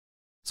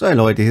So, hey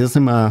Leute, hier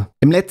sind wir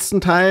im letzten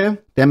Teil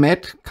der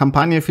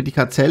Kampagne für die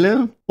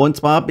Gazelle. Und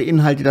zwar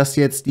beinhaltet das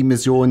jetzt die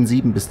Mission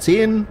 7 bis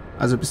 10,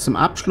 also bis zum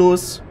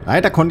Abschluss.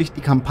 Leider konnte ich die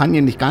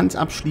Kampagne nicht ganz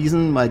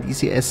abschließen, weil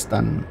DCS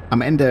dann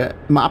am Ende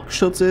immer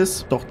abgestürzt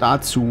ist. Doch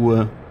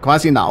dazu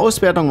quasi in der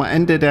Auswertung am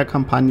Ende der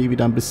Kampagne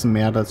wieder ein bisschen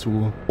mehr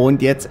dazu.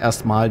 Und jetzt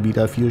erstmal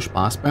wieder viel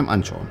Spaß beim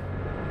Anschauen.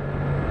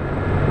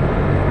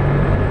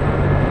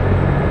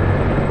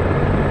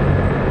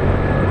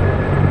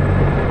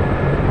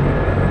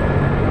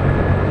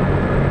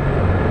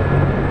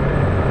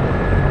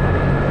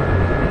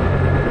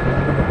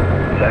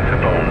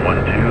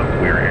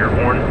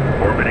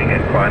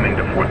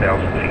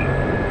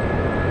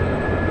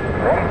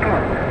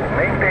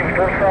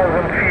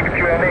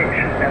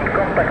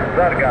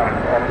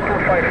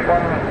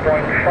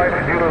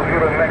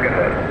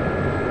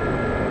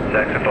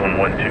 Saxophone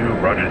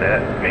 1-2, roger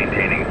that.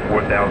 Maintaining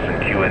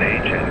 4,000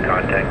 QNH and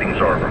contacting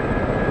Zargham.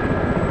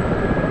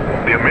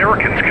 The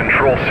Americans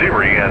control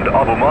Siri and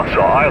Abu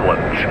Masa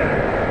Islands.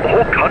 The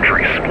whole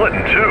country's split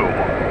in two.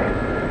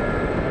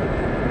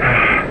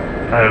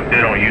 I hope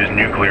they don't use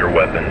nuclear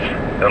weapons.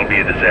 That'll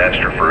be a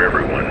disaster for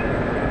everyone.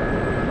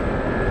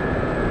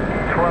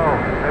 12,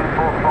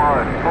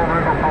 845,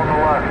 forming up on the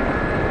left.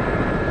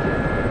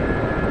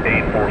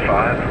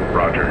 845,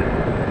 roger.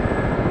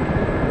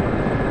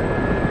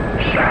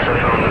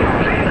 Saxophone,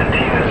 the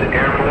team is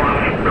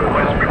airborne.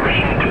 Request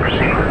permission to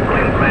proceed with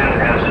plane plan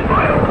as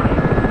filed.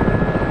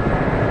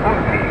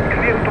 Huey,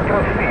 clear to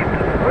proceed.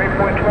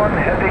 Waypoint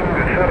 1 heading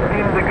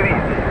 13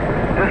 degrees.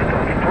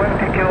 Distance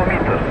 20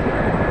 kilometers.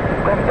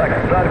 Contact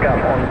Zargham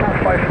on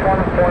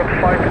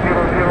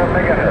 251.500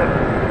 megahertz.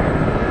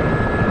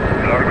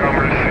 Zargham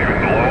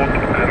receiving loud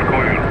and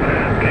clear.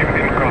 Team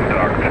in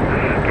contact.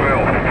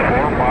 12,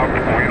 form up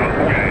Huey.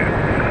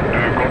 Do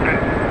you copy?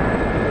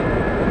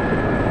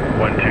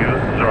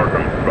 1-2,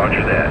 Zargham,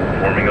 roger that.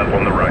 Forming up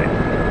on the right.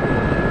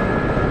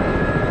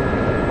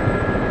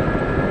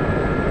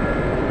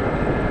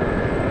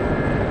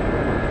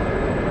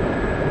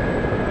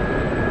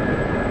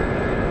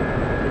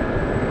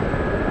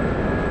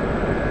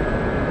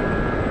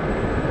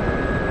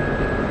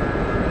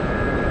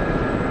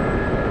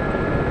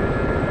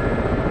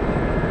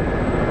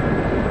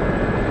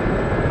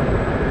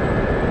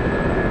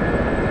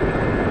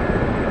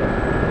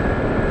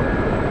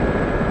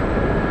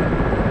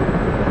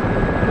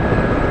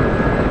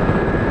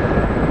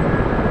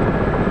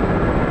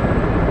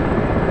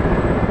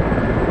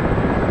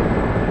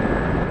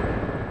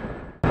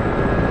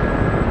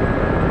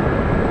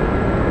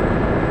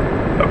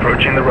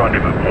 Approaching the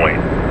rendezvous point.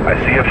 I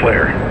see a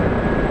flare.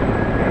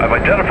 I've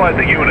identified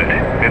the unit.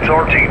 It's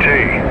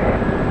RTT.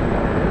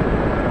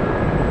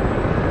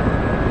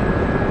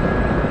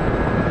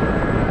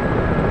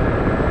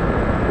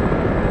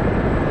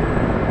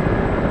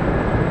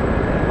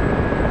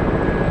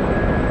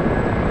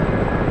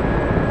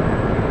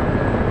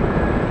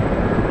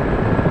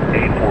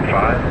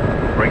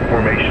 Break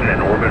formation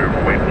and orbit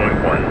over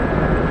waypoint 1.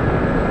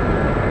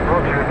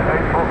 Roger,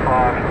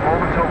 845,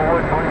 orbit over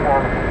waypoint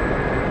 1.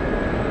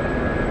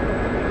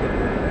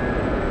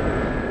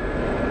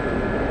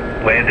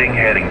 Landing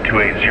heading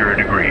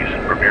 280 degrees.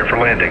 Prepare for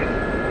landing.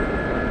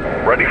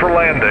 Ready for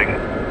landing.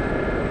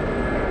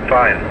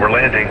 Fine, we're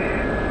landing.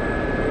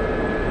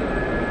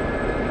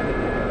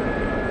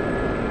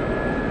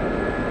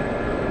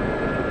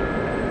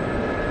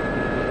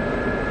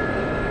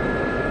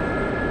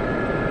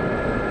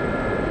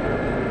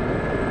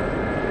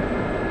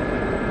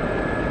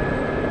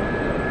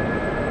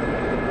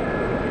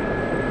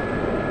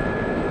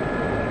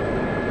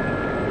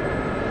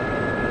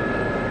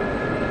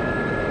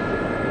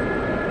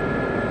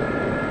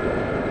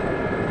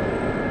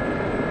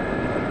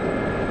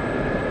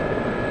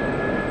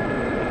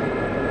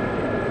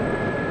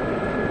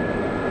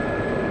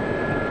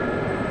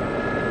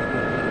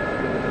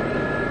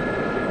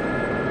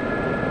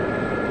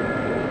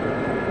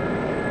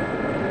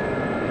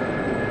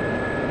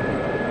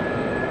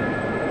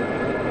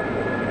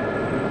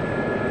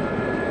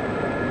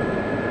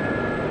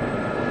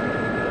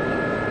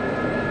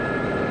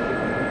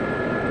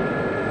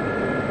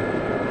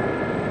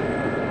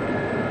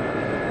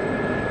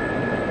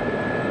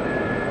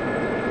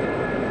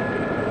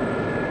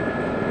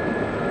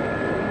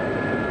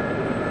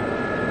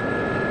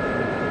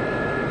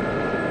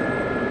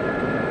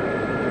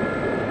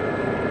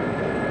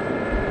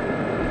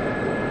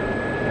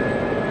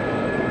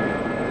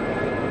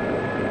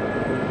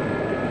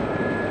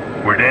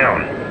 We're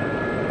down.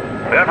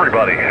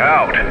 Everybody,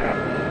 out.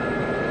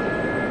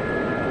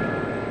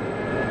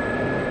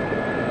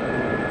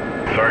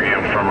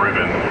 Zargham from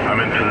Ribbon. I'm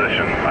in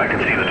position. I can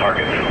see the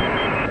targets.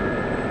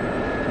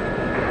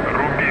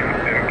 Rubin,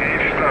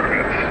 engage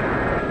targets.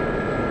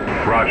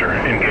 Roger,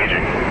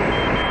 engaging.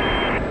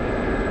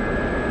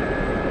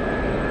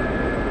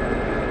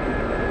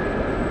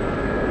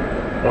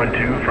 One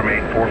two from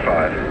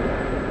 845.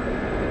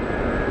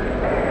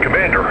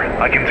 Commander,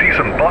 I can see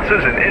some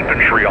buses and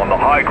infantry on the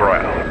high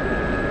ground.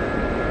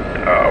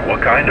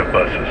 What kind of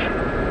buses?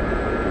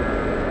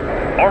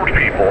 Armed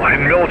people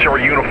in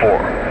military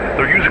uniform.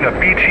 They're using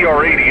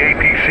BTR-80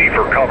 APC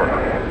for cover.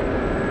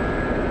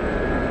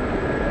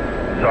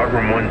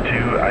 Zagram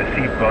 1-2, I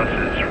see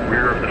buses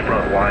rear of the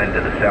front line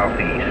to the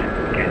southeast.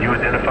 Can you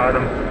identify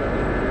them?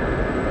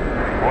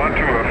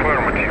 1-2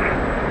 affirmative.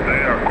 They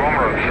are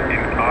comrades in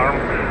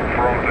arms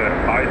from the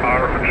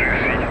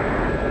IRGC.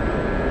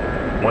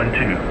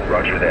 1-2,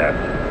 roger that.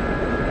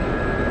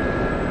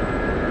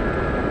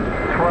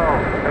 12,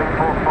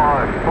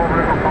 845,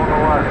 moving up on the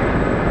left.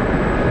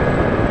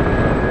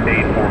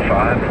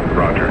 845,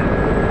 roger.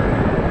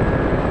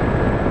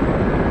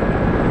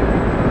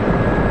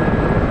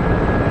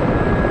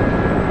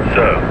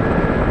 So,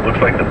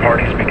 looks like the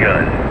party's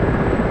begun.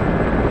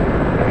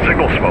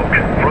 Signal smoke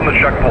from the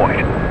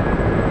checkpoint.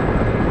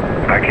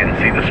 I can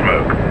see the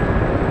smoke.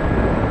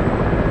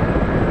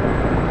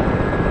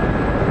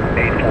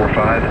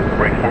 845,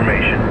 break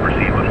formation,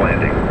 proceed with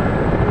landing.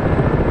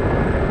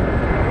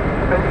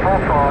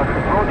 845,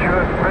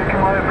 roger,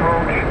 making my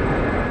approach.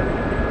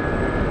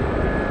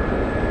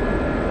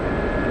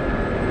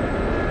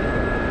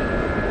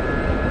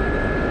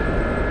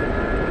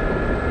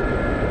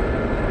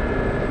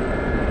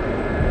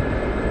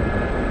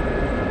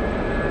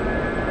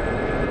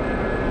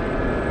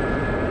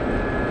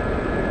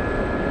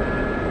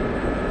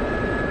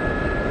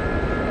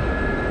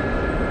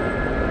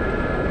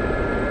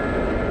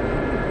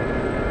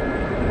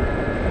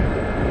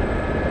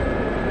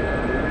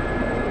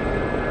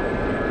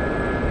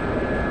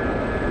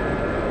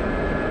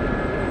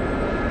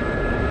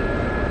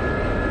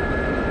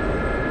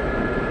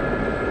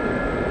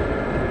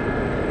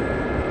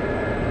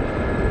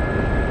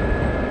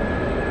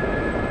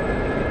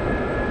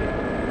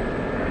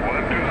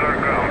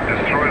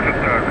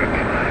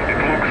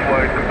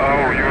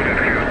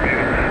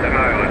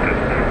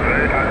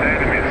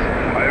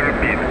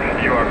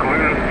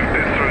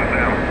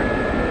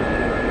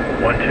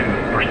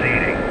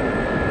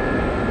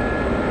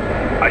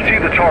 I see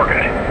the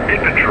target.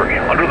 Infantry,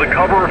 under the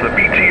cover of the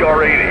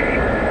BTR-80.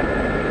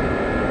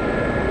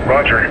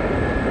 Roger. 12,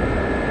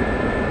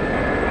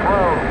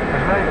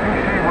 there's an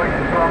APC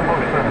waiting to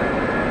ambush them.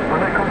 When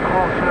they come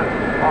closer,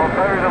 I'll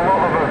bury the lot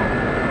of them.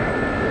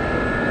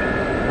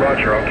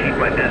 Roger, I'll keep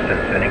my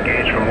distance and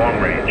engage from long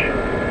range.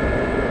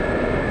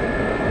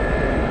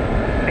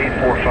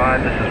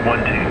 845, this is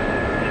 1-2.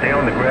 Stay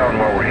on the ground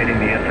while we're hitting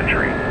the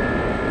infantry.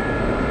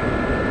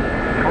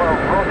 12,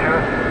 roger.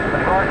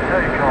 Advise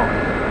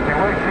takeoff. The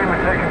away team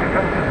are taking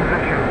defensive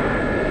positions.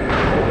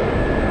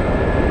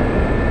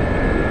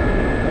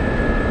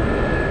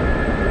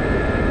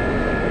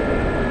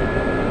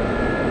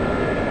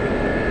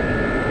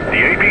 The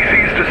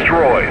APC's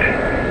destroyed.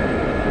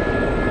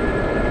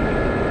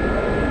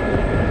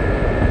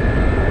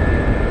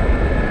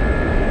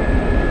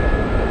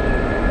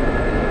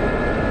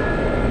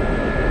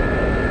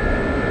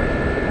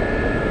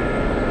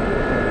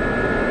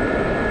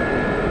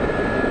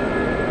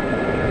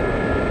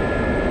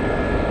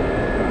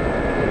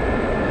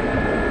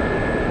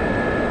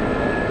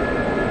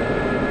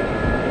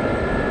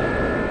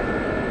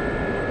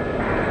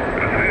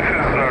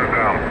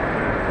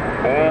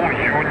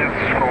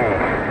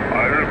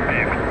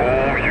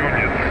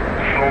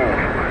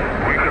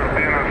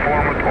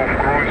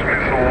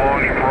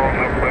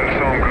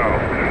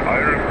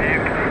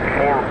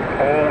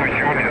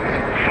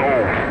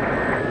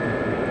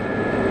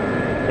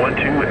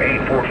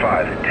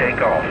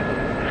 Take off.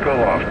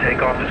 Skull off.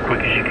 Take off as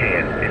quick as you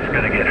can. It's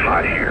gonna get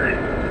hot here.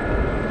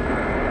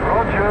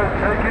 Roger,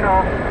 taking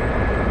off.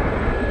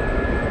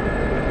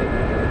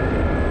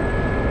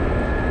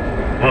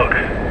 Look,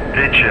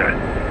 did ya?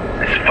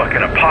 It's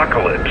fucking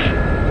apocalypse.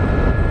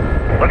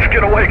 Let's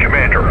get away,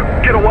 Commander.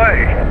 Get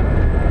away.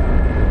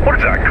 What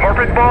is that,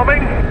 carpet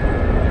bombing?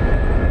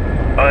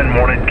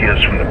 Unwanted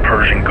gifts from the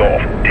Persian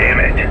Gulf. Damn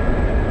it.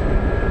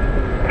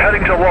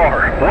 Heading to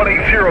LAR,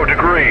 180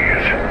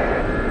 degrees.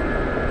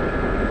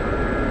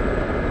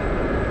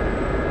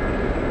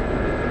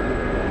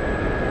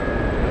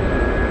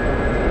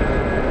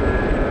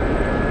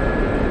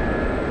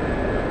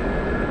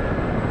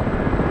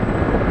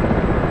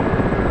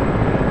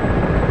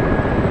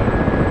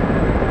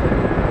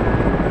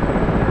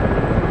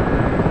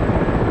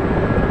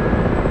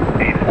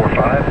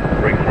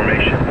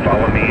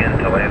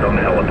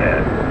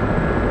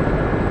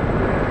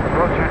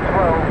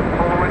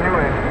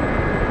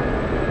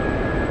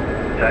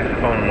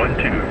 Saxophone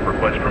 1-2,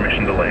 request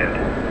permission to land.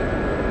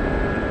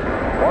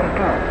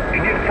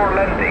 1-2, clear for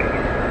landing.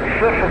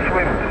 Surface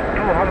wind,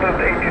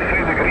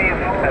 283 degrees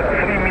at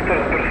 3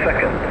 meters per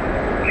second.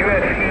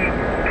 QFE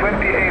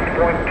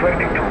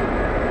 28.22.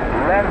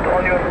 Land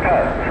on your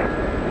pad.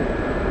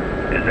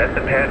 Is that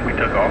the pad we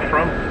took off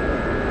from?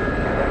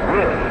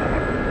 Yes.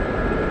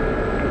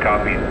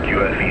 Copied.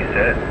 QFE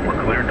set.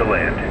 We're cleared to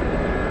land.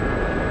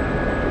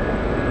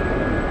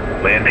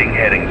 Landing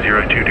heading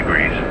 02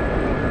 degrees.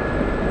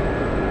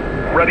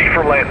 Ready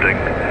for landing.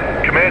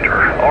 Commander,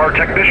 our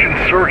technician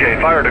Sergey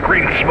fired a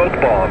green smoke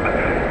bomb.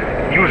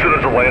 Use it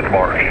as a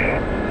landmark.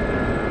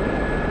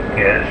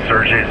 Yes,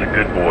 Sergey's a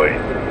good boy.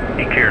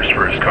 He cares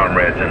for his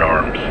comrades in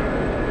arms.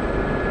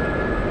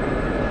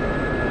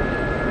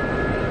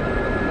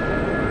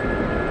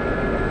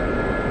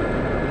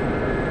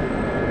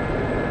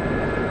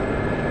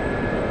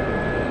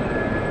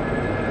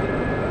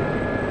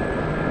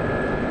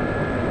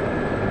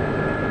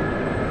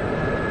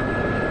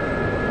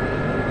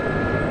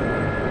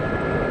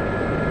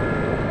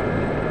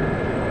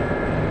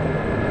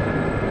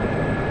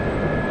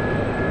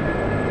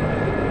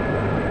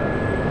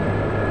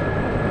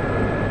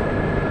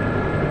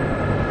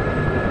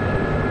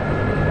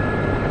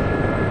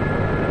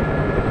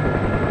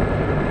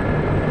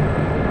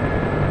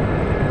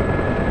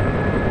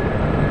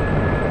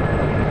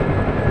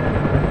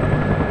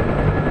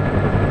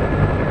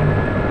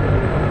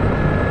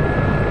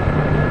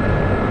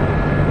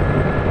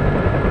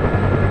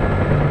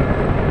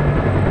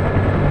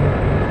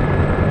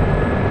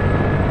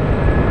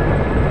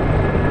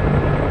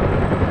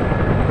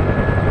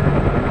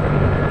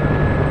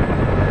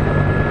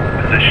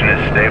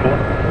 stable?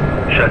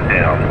 Shut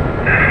down.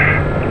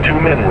 2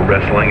 men were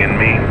wrestling in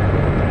me.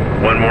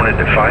 One wanted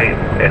to fight,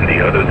 and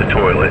the other the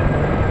toilet.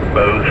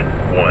 Both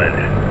won.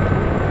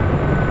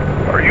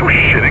 Are you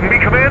shitting me,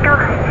 Commander?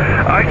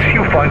 I see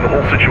you find the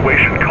whole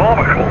situation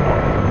comical.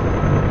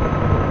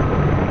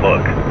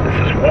 Look, this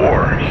is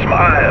war.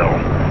 Smile.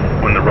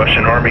 When the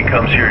Russian army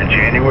comes here in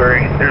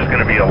January, there's going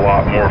to be a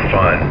lot more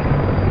fun.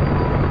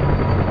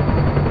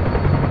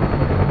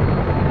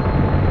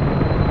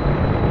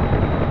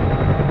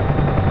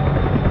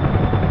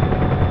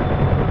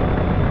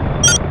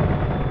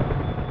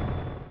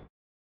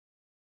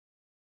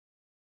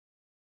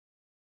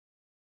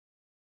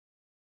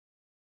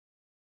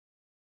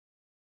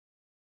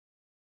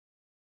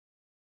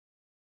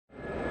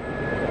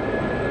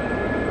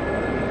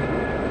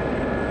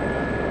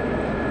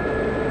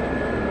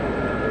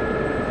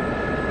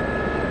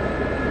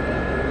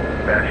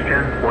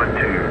 Bastion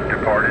 1-2,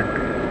 departed.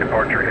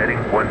 Departure heading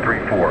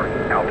 134,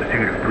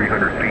 altitude of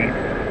 300 feet.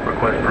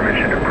 Request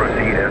permission to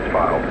proceed as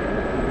filed.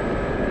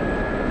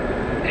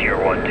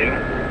 012,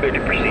 good to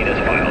proceed as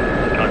filed.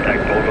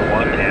 Contact Volga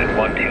 1 at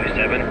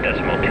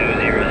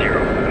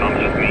 127.200.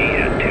 Comms with me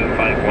at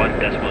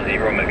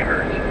 251.0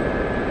 megahertz.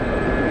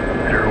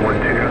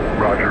 012,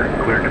 roger,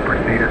 cleared to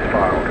proceed as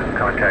filed.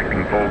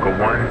 Contacting Volga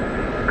 1,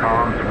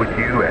 comms with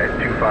you at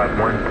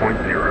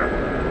 251.0.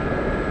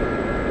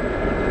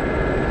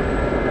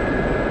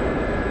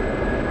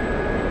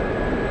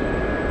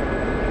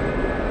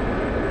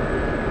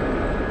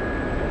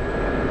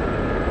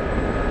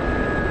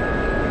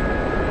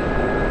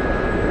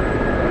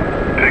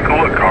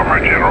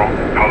 General,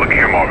 how the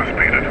camo is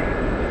painted.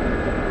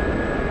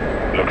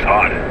 Looks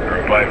hot. A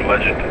revived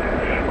legend.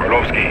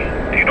 Orlovsky,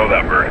 do you know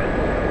that bird?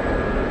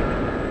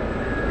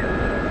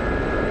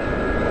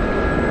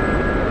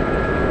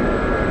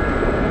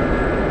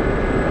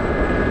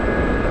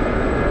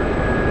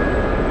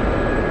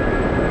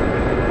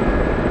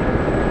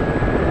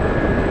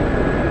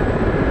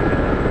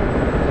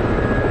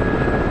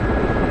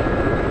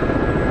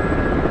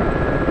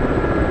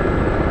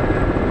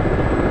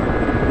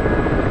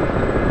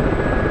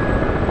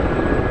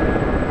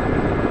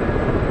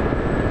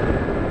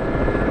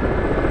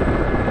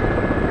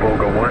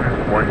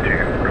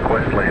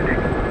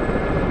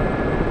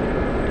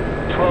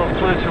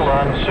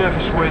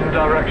 Surface wind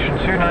direction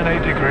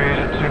 298 degrees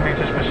at 2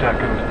 meters per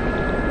second.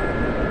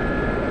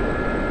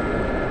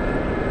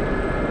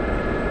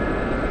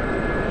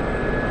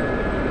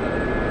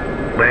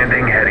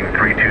 Landing heading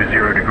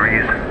 320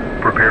 degrees.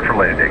 Prepare for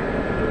landing.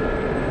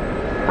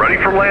 Ready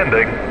for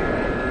landing.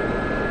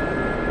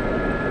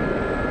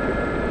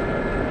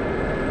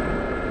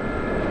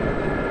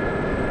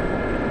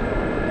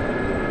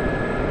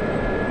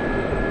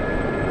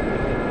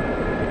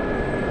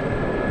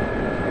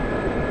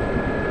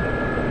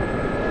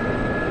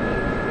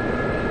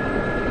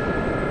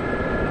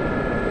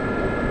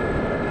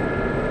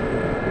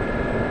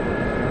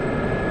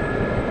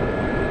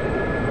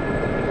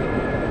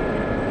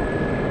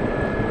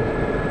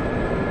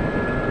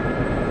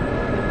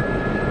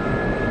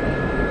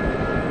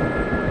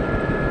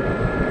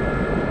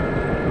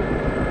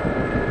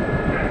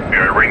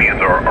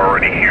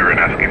 Already here and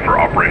asking for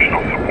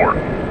operational support.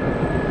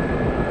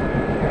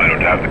 I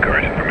don't have the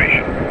current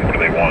information. What do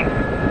they want?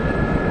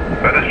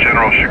 That is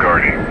General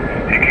Shigardi.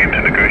 He came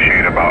to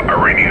negotiate about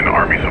Iranian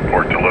army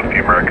support to lift the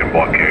American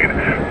blockade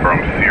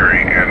from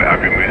Siri and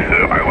Abu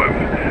Musa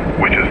Islands,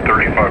 which is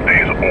 35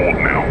 days old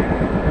now.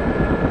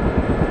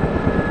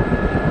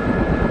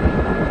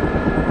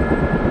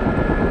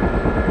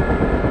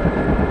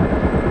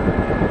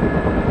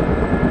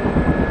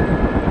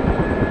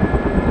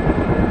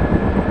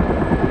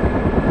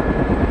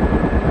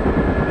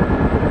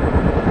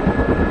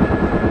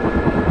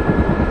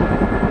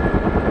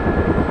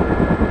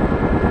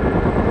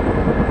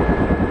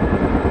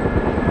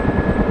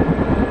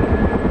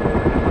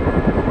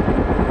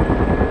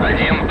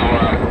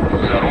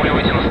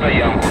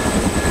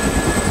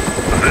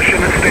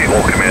 Position is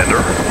stable,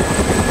 Commander.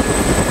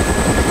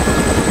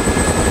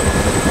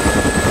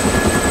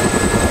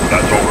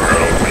 That's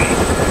overheard over me.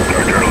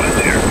 Our journalist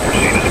here.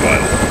 Proceed as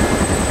filed.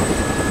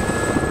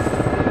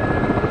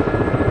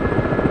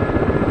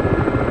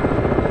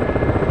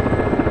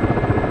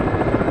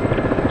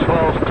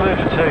 Clear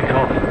for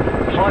takeoff.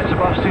 Flight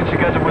Sebastian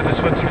together with the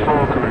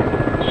 24 group.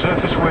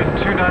 Surface wind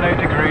 298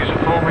 degrees at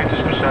 4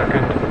 meters per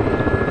second.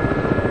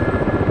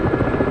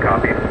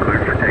 Copy.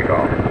 Cleared for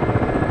takeoff.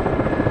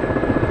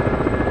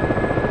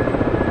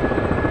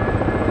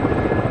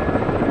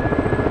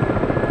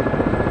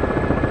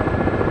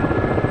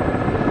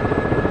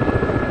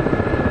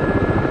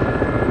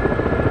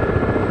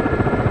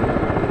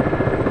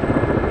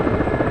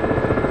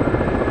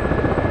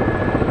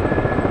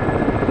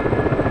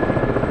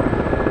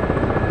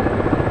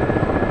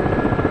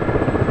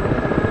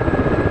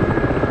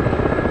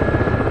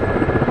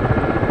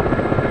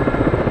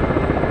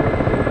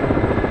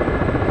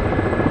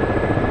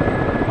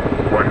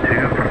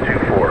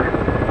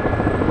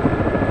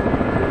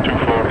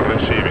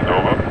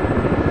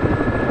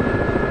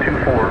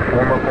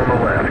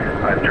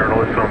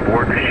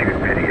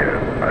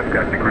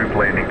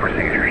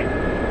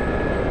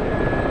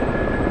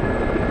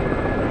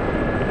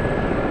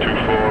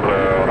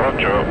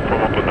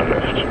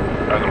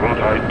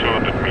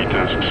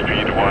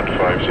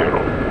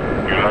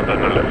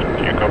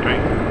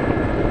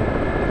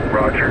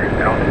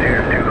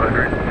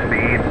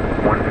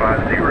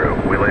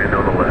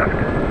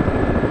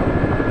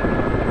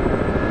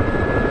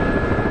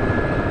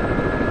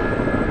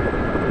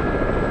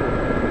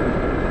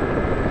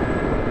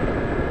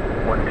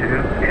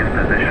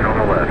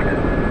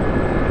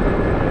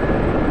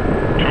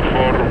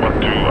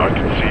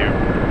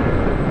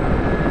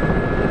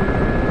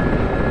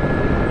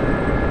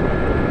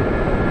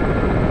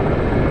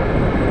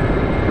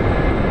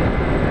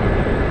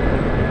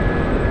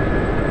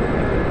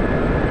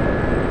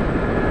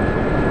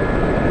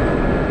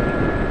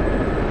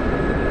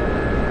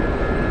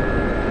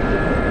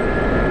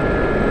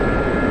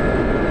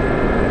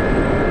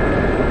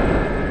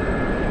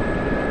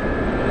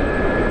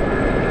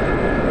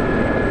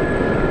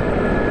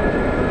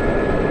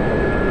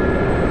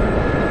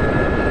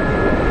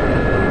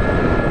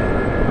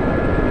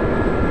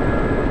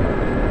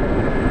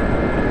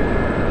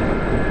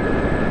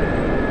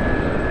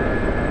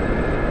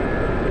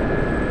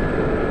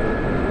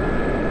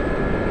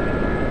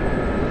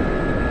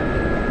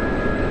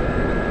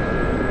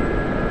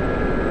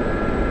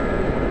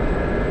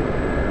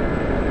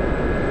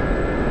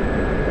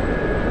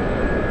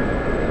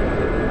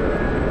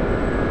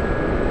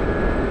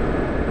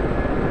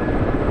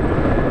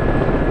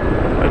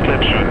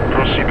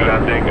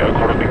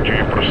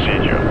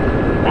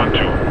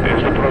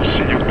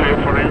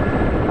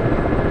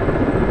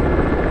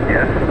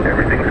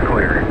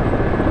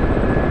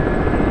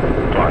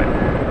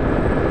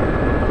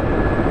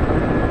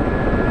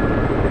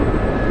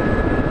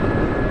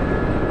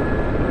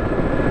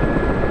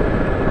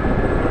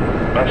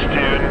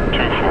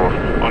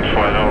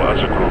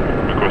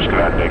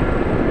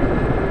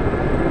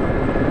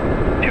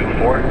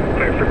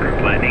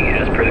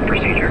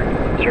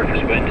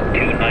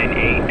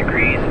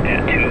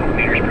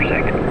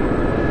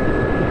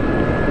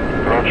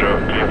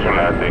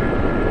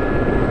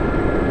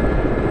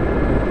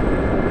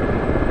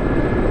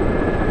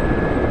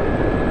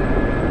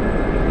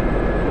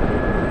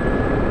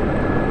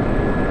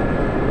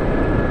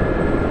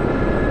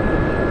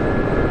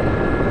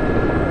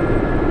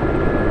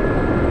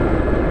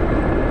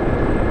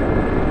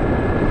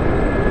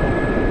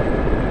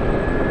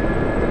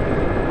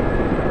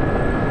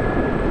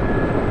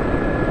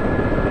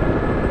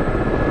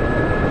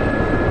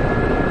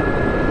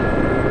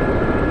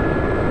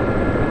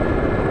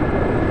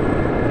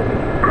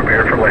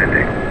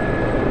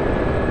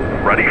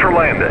 ready for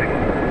landing.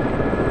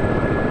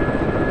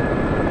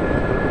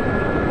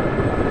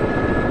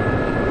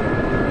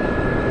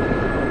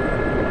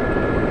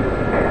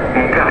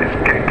 Guys,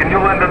 can you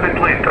land a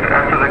bit later,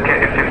 after the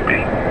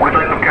K-50? We'd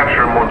like to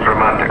capture a more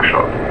dramatic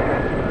shot.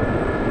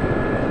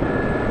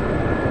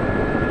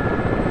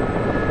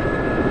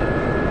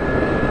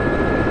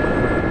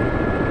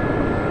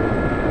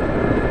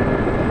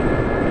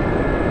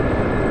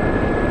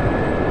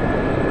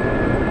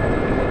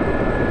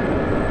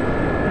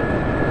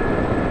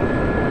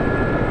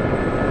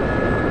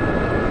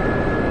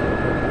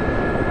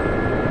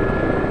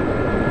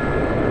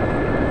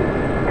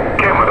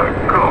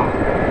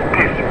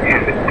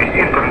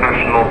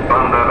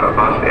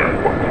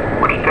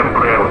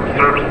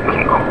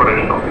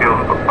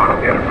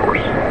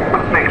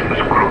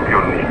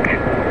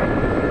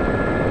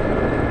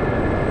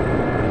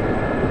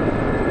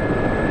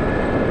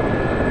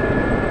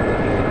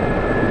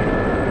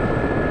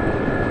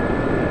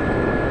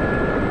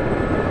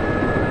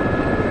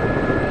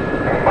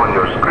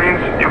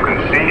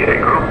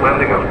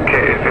 Landing of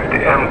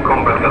Ka-50M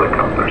combat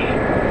helicopters.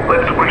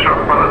 Let's wish our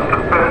pilots the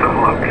best of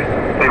luck.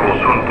 They will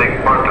soon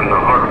take part in the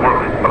hard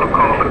work of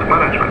conflict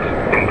management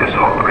in this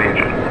hot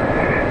region.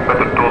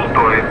 Better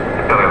Tolstoy,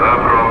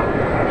 Telelavro,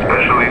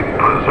 especially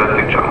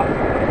Prozhetny channel.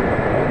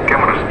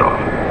 Camera stop.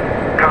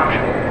 Cut.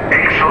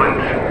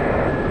 Excellent.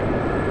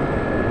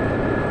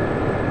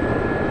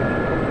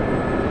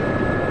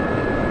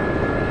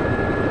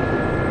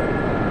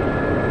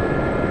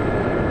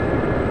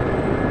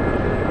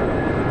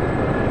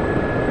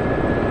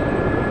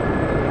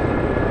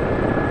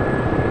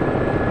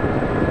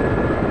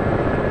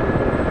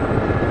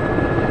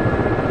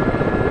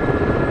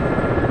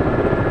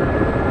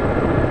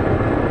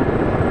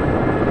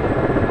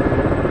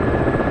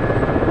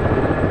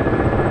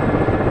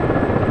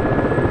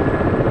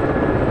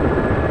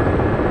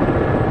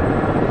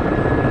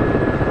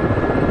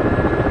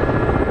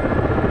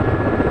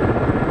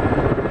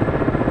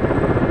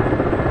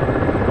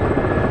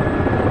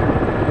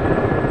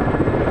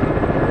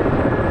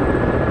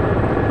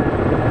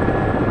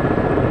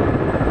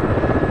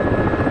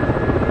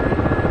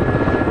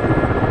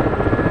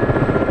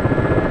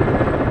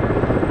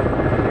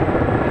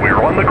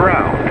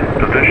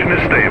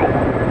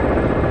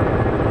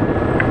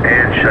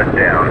 Shut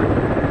down.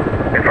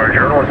 If our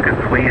journalists could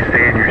please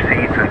stay in your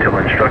seats until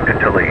instructed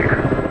to leave.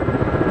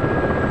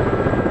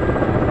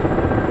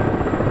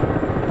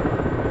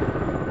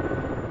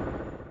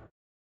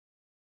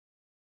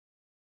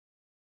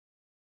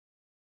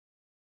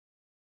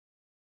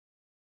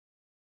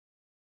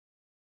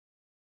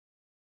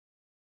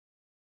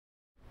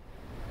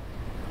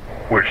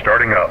 We're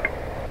starting up.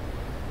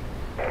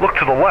 Look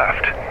to the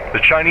left. The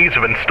Chinese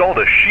have installed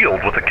a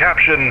shield with the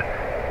caption,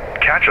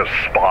 "Catch a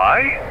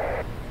spy?"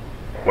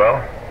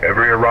 Well,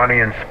 every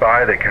Iranian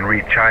spy that can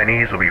read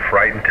Chinese will be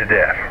frightened to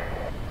death.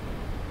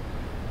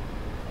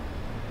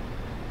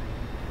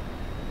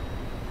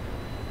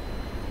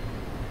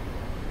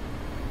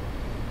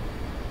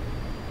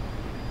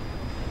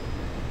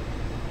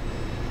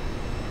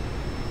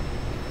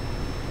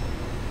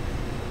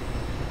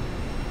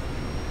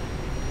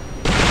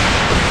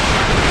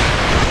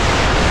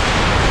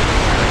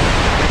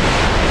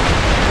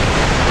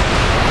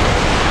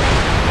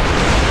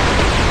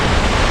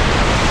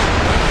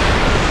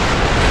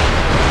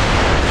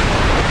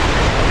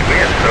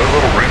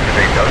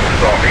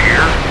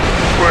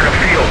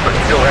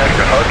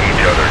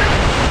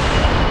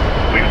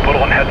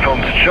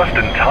 Just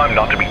in time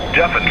not to be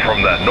deafened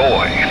from that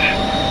noise.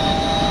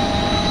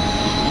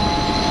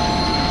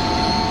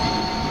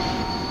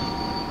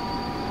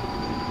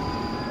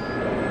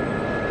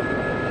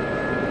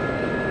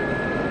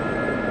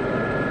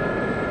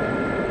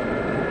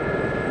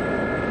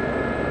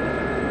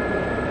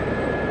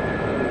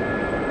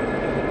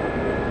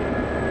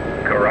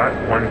 Karat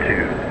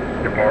 1-2.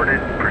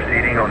 Departed,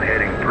 proceeding on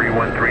heading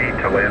 313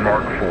 to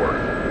landmark 4.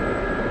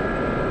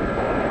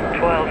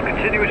 12,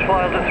 continuous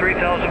flight to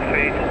 3,000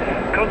 feet.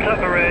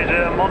 Contact the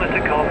radar and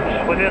monitor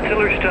comms. When the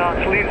artillery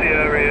starts, leave the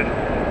area.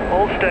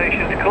 All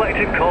stations,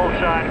 collective call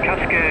sign,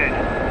 Cascade.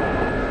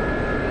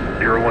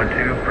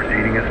 012,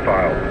 proceeding as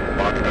filed.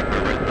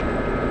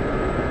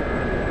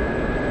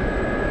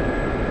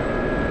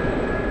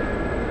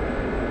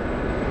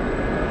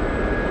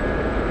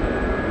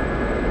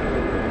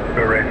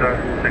 Beretta,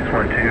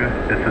 612,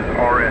 this is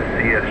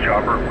RSCS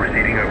chopper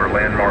proceeding over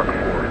landmark 4.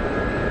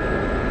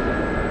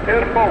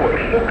 Air power,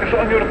 focus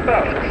on your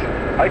tasks.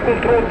 I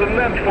control the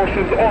land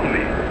forces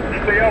only.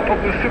 Stay out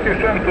of the city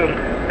center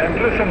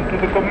and listen to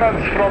the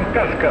commands from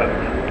Cascade.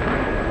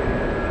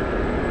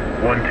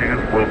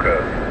 1-2, Wilco.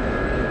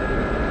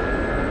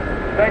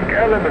 Tank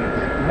elements,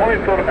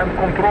 monitor and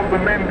control the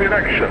main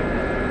direction.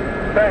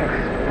 Tanks,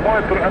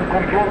 monitor and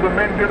control the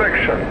main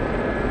direction.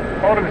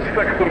 Orange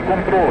sector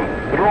control.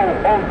 Draw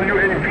all the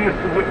UAVs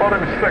to the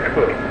orange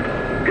sector.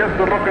 Get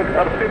the rocket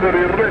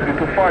artillery ready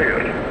to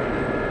fire.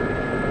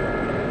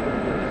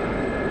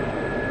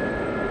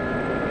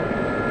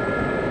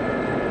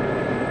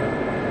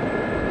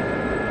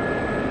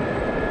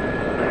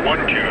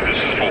 1-2, this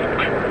is Volk.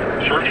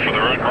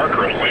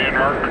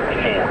 Landmark 4.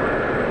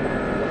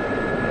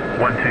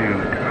 1-2,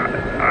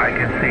 I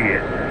can see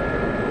it.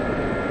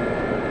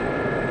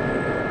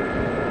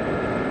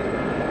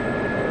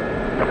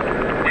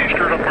 We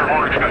screwed up our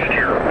hornet's nest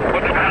here.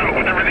 Let's pound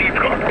with everything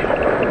you've got.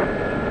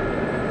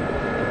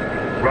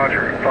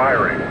 Roger,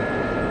 firing.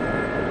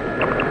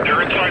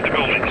 They're inside the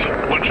buildings.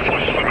 Let's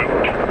flush them out.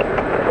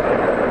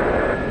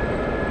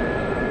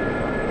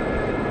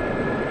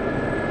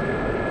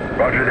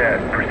 Roger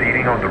that.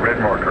 Proceeding on the red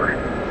marker.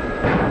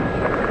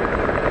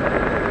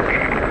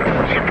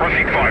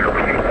 Suppressing fire.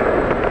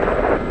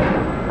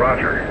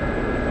 Roger.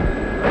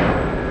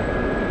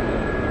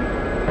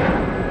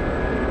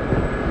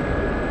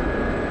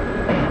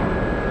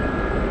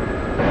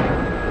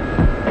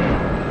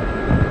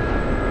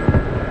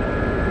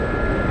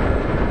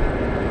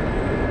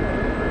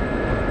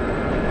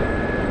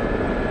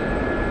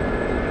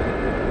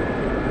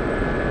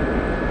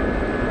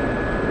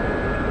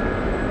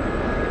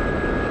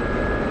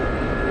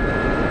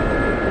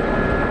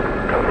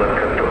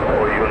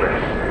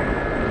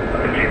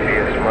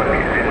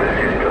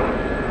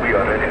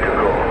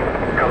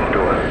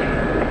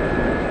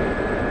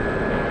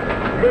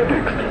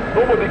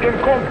 Nobody can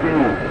come to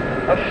you.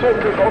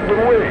 Assault is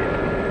underway.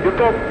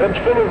 Get up and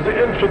follow the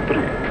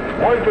infantry.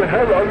 Why the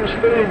hell are you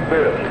staying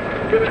there?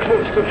 Get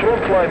close to the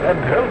front line and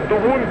help the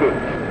wounded.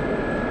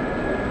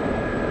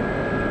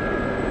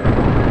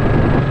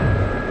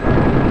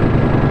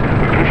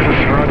 This is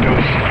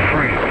Radius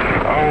 3.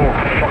 Our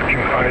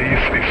fucking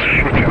IS is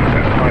shooting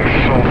at my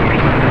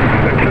soldiers.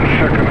 It's a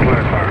second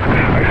landmark.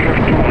 I have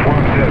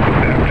 1 dead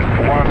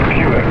and 1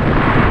 killer.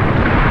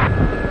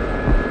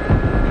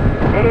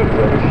 Reds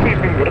are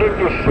receiving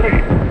Radius 3.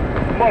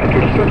 Mark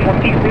yourself on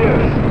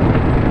GPS.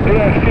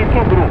 AIC2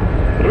 group.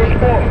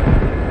 Respond.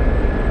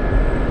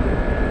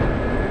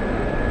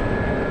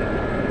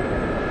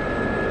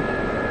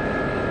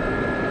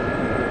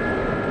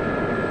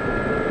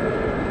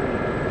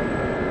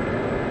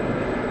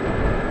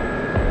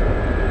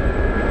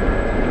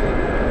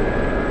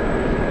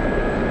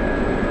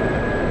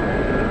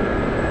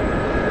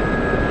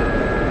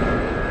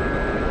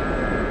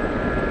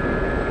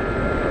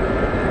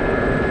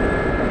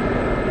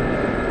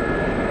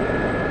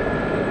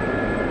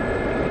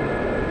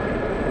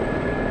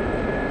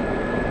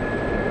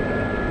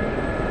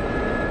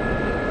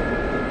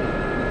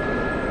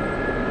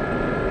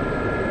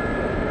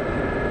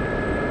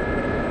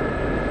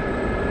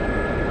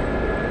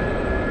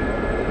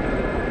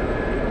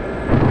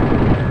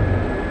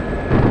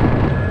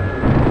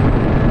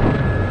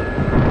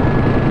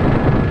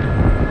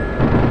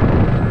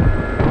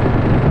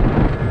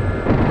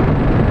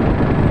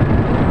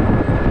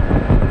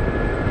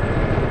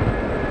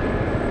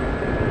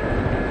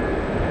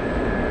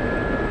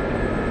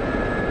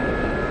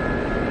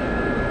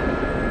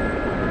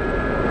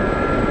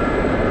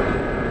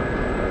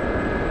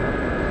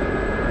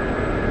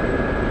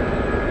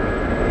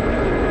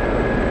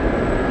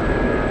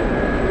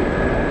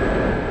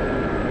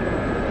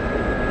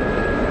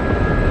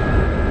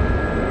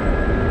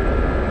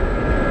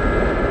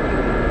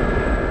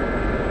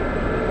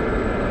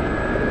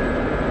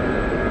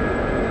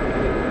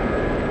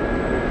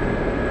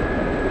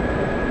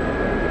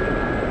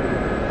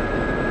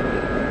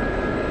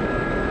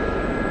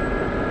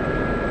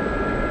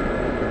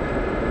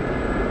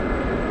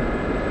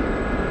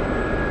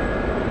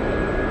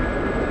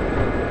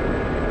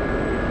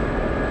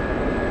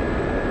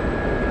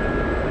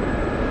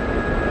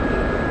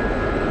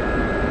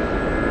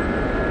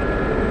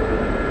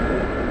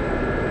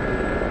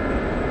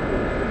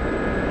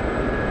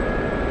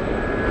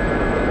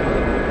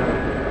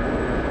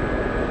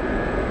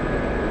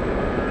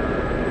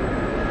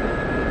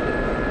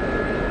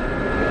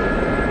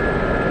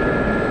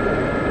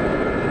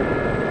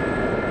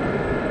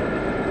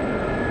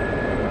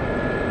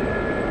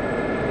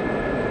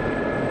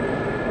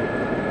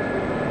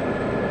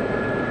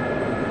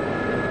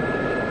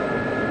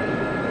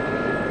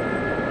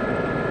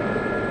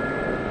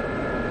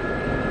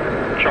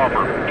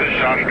 Chopper, this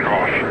is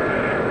Oshkosh.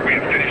 We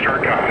have finished our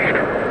task.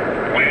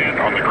 Land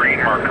on the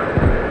green marker.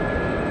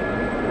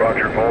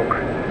 Roger, Volk.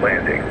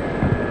 Landing.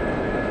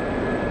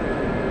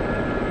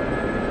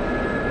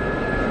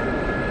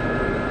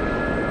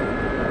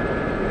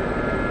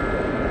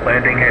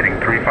 Landing heading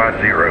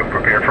 350.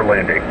 Prepare for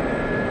landing.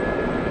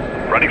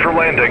 Ready for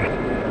landing.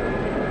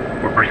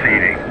 We're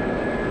proceeding.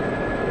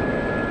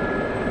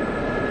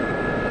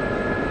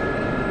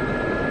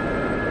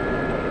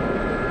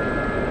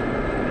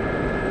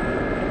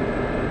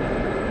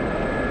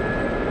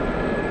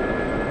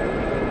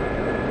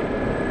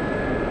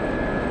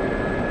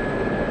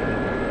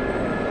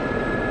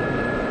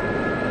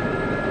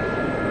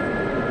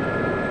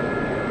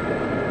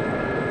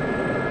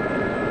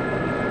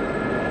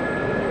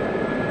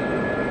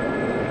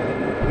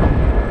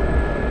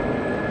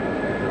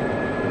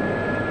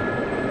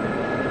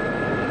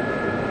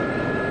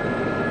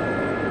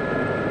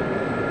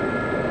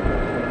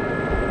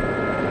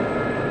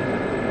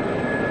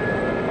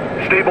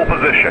 Stable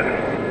position.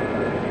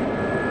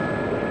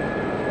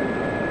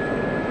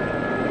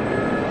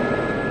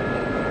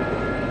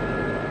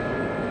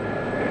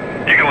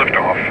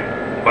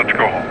 Let's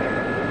go home.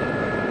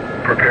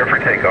 Prepare for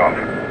takeoff.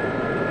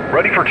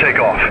 Ready for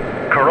takeoff.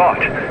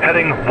 Karat,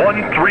 heading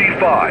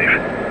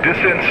 135,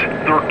 distance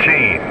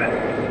 13.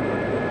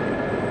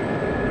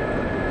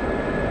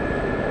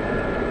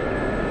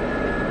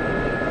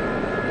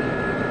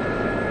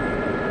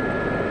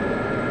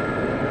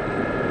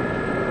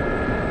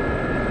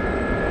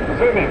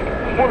 Zenit,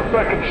 full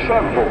package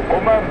salvo,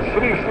 command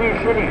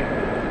 333.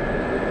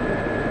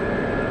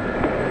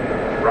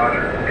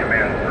 Roger,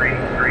 command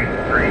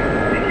 333,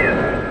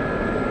 begin.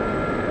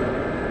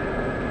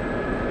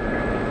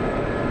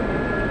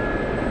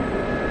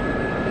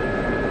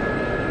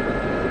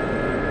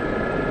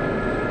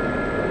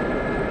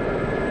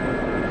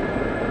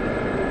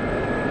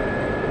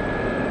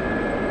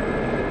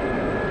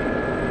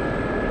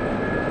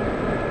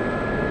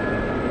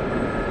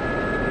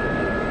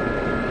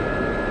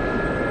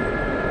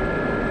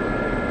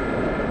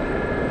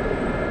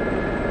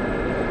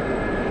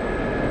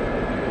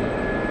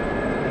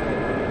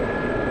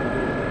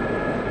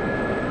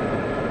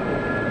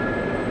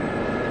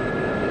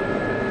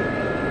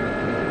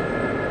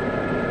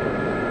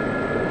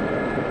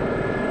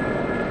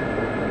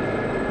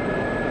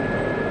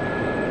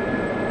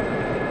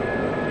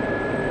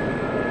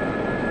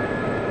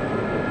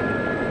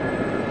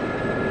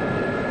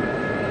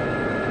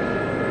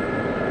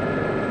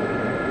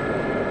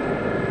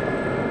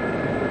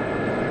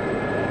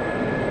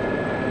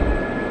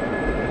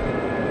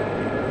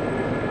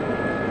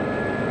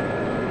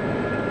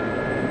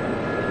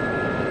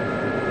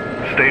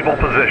 Stable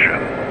position.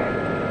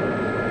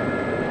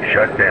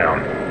 Shut down.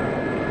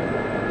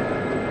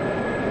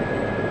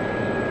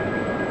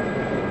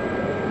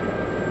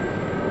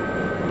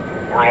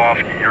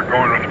 Orlovsky, you're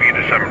going with me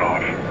to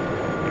Semenov.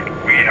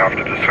 We have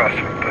to discuss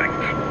some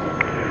things.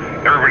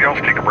 Everybody else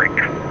take a break,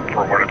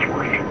 for what it's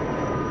worth.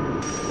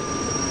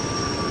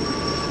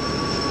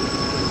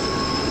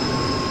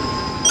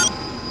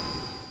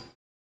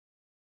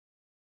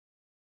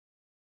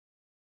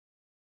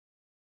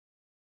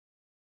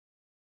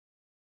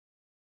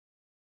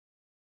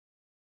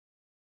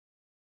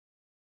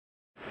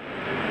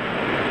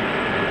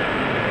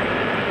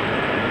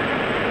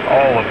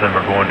 All of them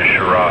are going to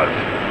Shiraz,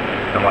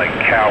 and like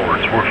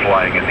cowards, we're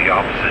flying in the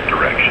opposite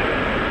direction.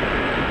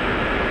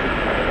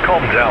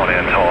 Calm down,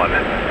 Anton.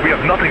 We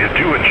have nothing to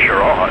do in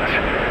Shiraz.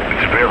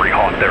 It's very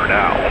hot there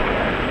now.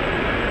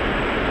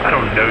 I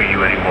don't know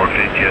you anymore,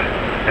 Vidya.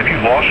 Have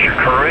you lost your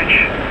courage?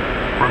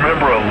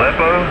 Remember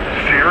Aleppo,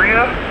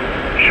 Syria?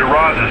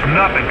 Shiraz is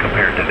nothing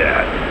compared to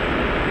that.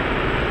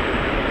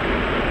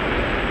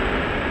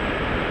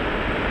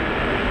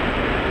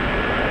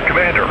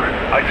 Commander,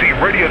 I see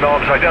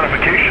Radionov's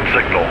identification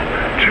signal.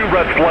 2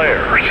 red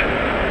flares.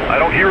 I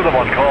don't hear them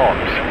on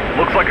comms.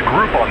 Looks like a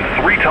group on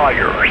 3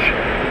 Tigers.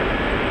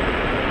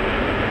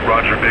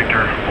 Roger,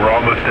 Victor. We're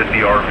almost at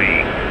the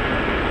RV.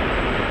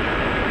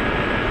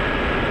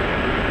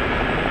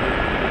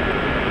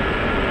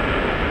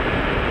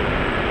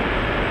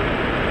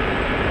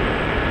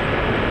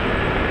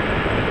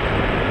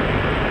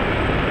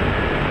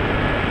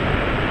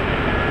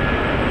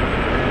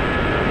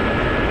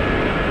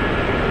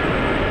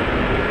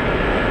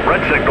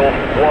 Red signal,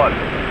 1.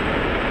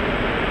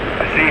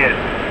 I see it.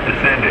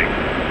 Descending.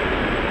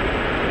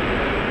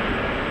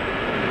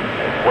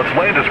 Let's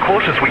land as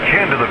close as we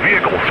can to the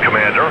vehicles,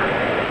 Commander.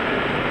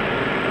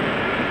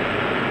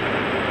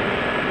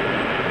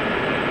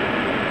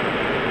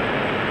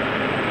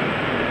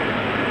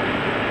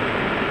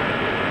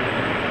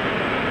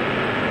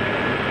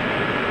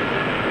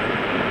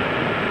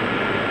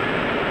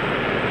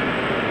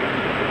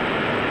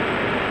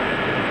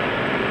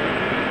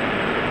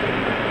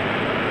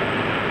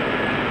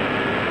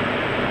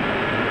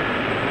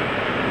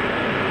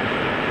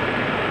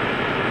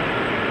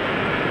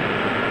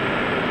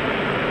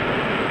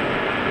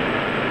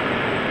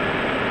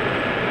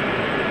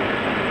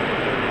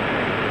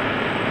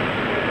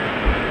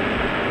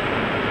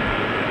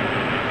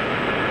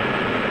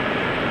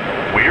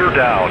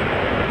 Down.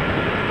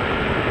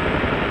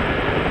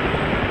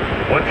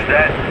 What's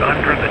that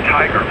under the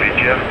Tiger,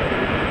 Vidya?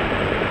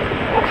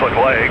 Looks like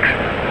legs.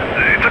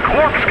 It's a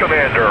corpse,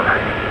 Commander.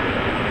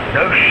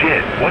 No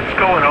shit. What's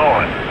going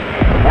on?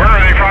 Where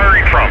are they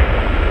firing from?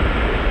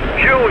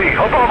 Huey,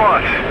 above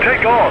us.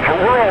 Take off,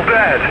 or we're all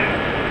dead.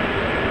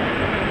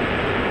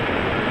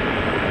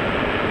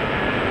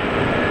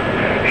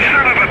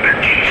 Son of a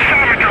bitch!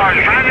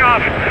 Sabotage! Set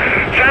off!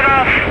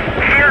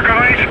 There,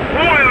 guys!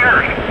 What on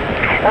earth?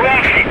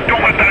 Orlovsky,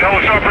 don't let that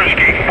helicopter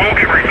escape. We'll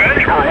get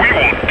revenge or we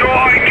will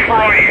die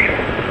trying.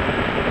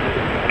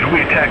 Do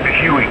we attack the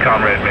Huey,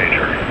 Comrade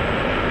Major?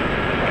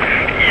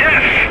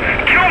 Yes!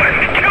 Kill it!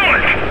 Kill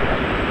it!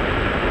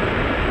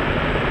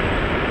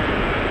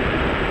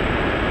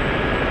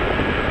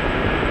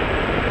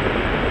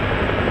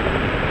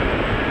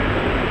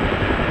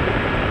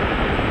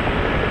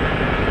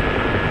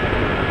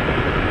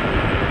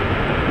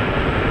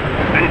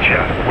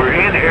 Vidya, we're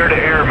in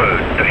air-to-air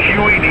mode. The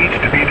Huey needs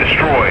to be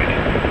destroyed.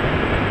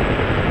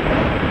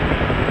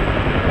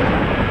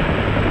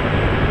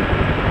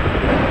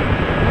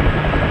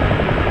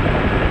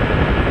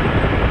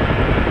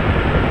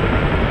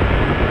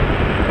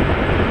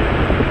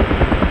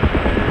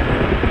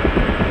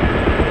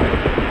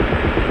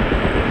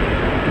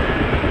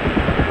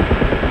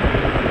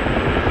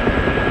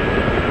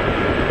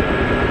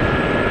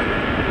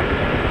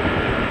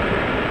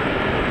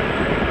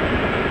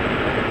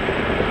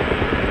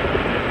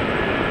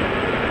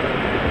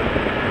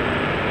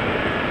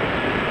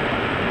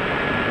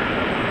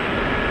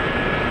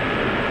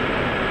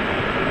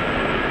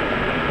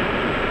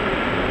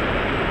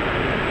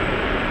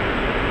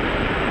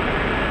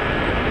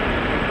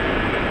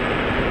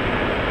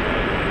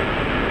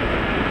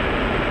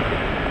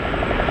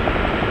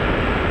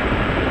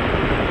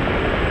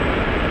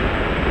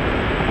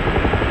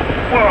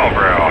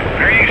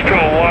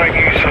 flying,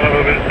 you son of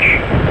a bitch.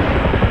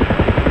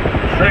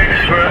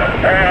 Thanks for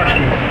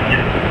asking,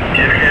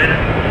 dickhead.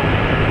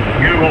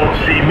 You won't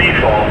see me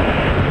fall.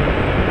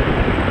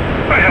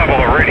 I have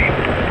already.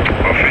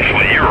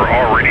 Officially, you are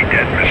already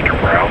dead, Mr.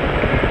 Brown.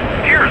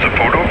 Here's a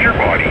photo of your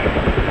body.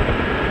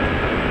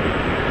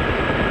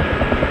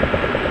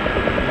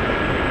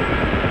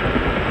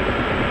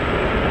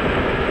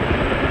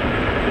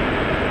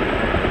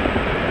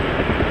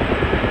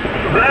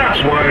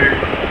 That's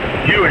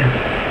why you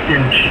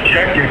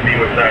injected me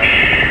with that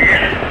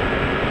shit.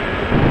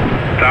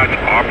 That's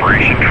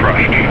Operation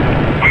Trust.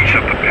 We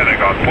sent the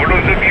Pentagon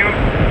photos of you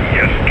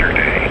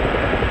yesterday.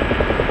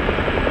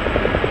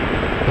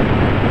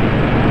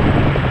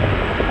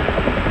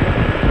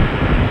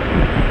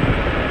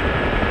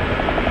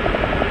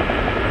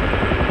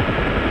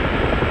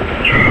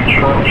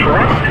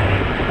 Trust?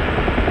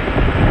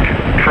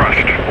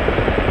 Trust.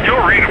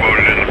 You'll read about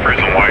it in the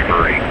prison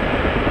library.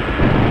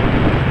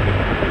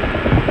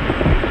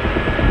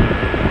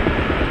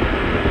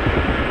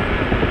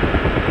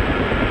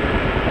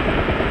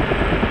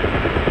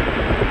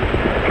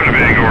 Put a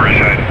bag over his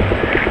head.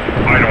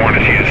 I don't want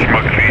to see his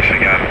smug face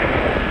again.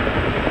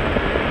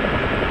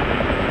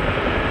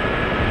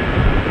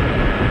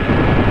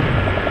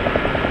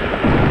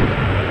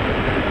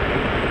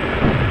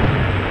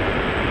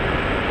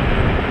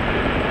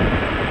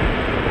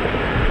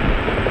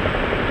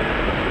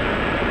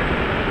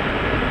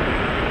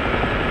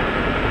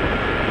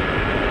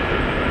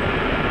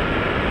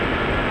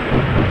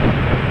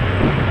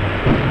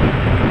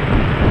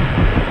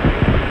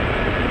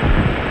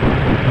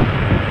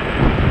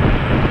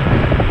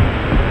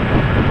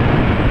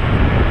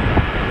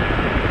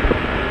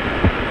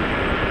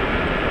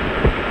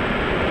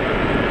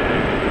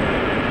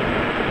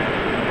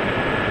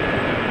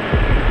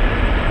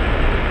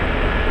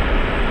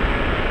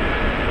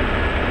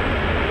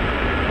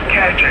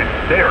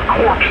 They are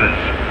corpses.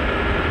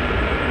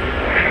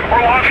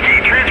 Orlovsky,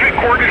 transmit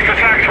coordinates to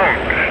Saxon.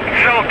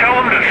 Tell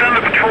them to send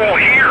the patrol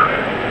here.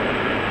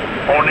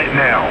 On it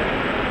now.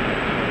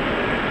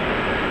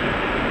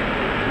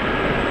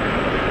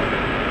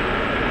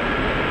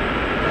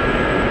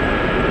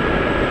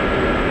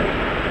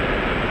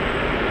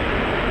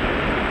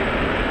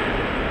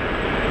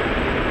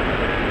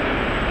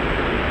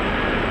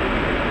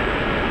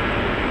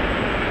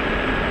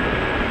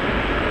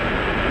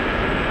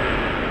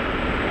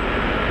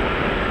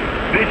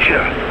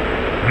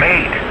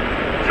 Mate,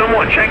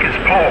 someone check his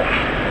pulse.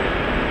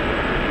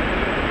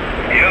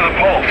 Yeah, the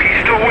pulse.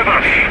 He's still with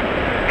us.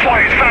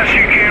 Fly as fast as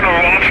you can,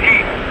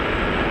 Orlovsky.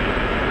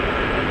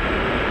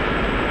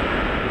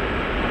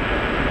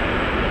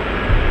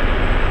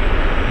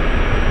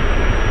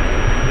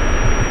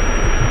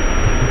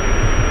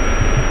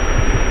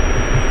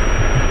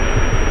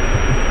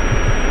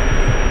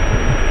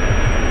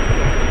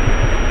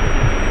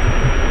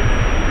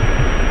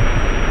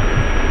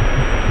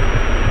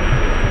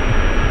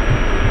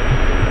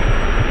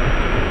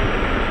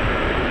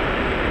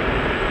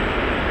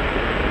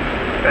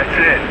 That's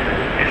it.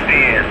 It's the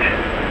end.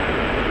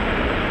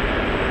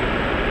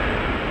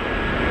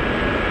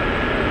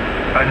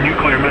 A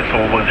nuclear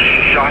missile was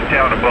shot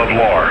down above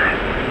Lar.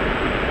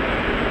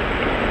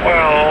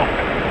 Well,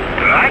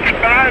 that's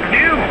bad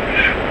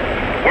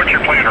news. What's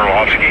your plan,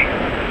 Orlovsky?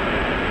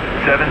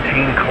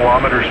 17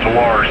 kilometers to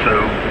Lar,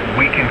 so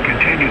we can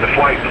continue the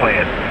flight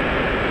plan.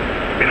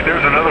 If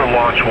there's another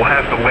launch, we'll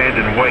have to land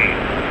and wait.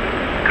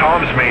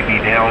 Comms may be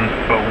down,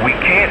 but we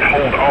can't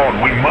hold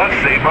on. We must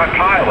save my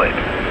pilot.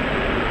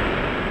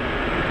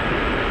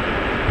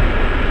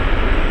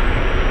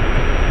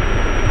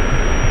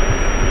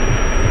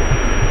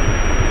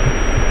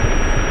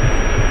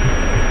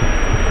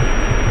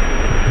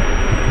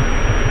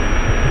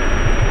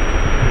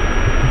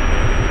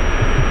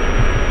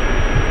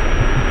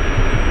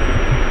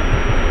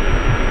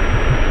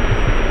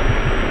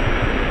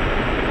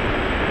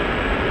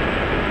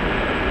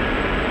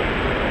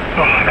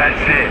 Oh,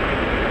 that's it.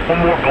 One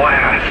more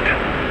blast.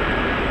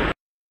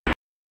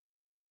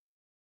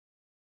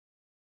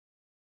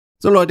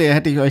 So Leute,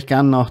 hätte ich euch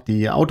gern noch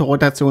die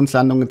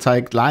Autorotationslandung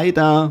gezeigt.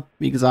 Leider,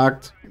 wie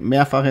gesagt,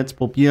 mehrfach jetzt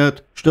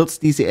probiert,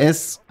 stürzt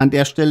DCS an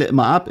der Stelle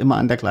immer ab, immer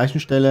an der gleichen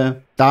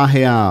Stelle.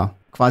 Daher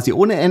quasi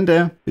ohne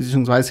Ende,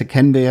 beziehungsweise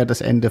kennen wir ja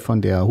das Ende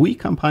von der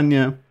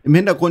Huey-Kampagne. Im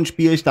Hintergrund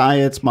spiele ich da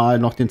jetzt mal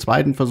noch den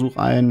zweiten Versuch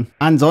ein.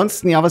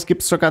 Ansonsten, ja, was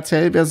gibt es zur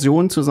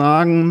Gazelle-Version zu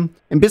sagen?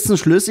 Ein bisschen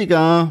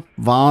schlüssiger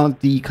war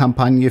die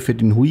Kampagne für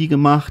den Huey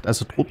gemacht,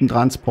 also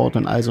Truppentransport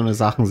und all so eine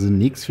Sachen sind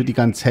nichts für die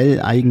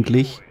Gazelle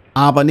eigentlich.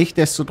 Aber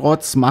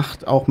nichtsdestotrotz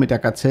macht auch mit der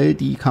Gazelle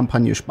die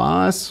Kampagne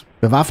Spaß.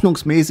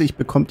 Bewaffnungsmäßig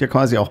bekommt ihr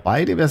quasi auch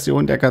beide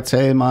Versionen der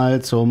Gazelle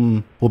mal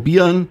zum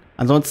Probieren.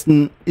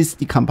 Ansonsten ist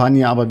die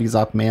Kampagne aber wie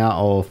gesagt mehr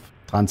auf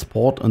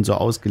Transport und so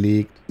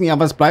ausgelegt. Ja,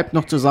 was bleibt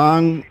noch zu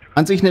sagen?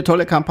 An sich eine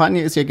tolle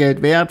Kampagne, ist ihr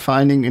Geld wert, vor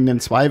allen Dingen in den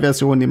 2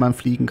 Versionen, die man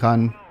fliegen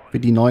kann. Für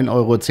die 9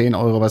 Euro, 10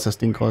 Euro, was das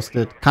Ding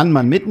kostet. Kann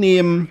man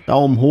mitnehmen,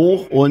 Daumen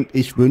hoch und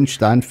ich wünsche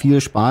dann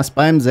viel Spaß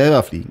beim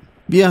selber fliegen.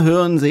 Wir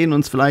hören, sehen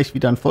uns vielleicht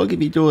wieder in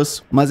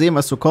Folgevideos. Mal sehen,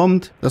 was so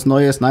kommt. Das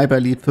neue Sniper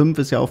Elite 5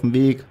 ist ja auf dem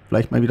Weg.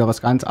 Vielleicht mal wieder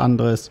was ganz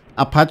anderes.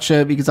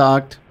 Apache, wie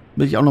gesagt,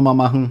 will ich auch nochmal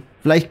machen.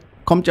 Vielleicht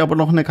kommt ja aber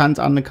noch eine ganz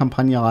andere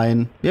Kampagne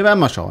rein. Wir werden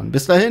mal schauen.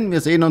 Bis dahin,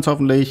 wir sehen uns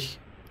hoffentlich.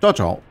 Ciao,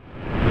 ciao.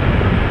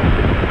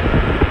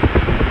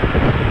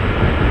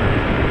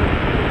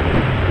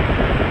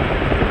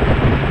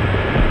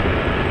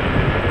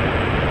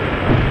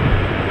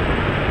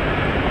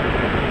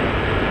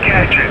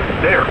 Catch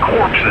it. They are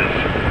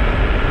corpses.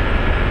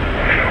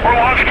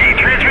 Orlovsky,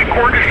 transmit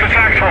coordinates to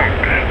Saxon.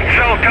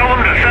 So tell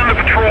them to send the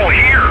patrol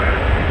here.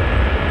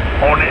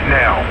 On it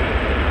now.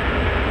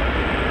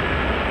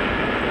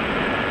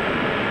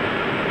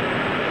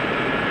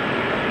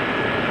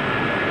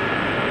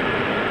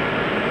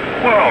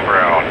 Well,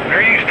 Brown,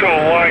 are you still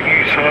alive,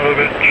 you son of a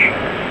bitch?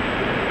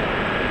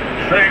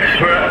 Thanks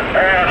for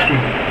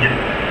asking, you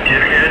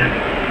dickhead.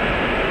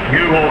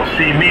 You won't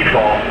see me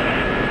fall.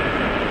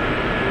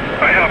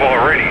 I have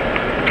already.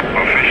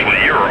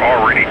 Officially, you're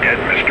already dead,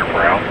 Mr.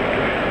 Brown.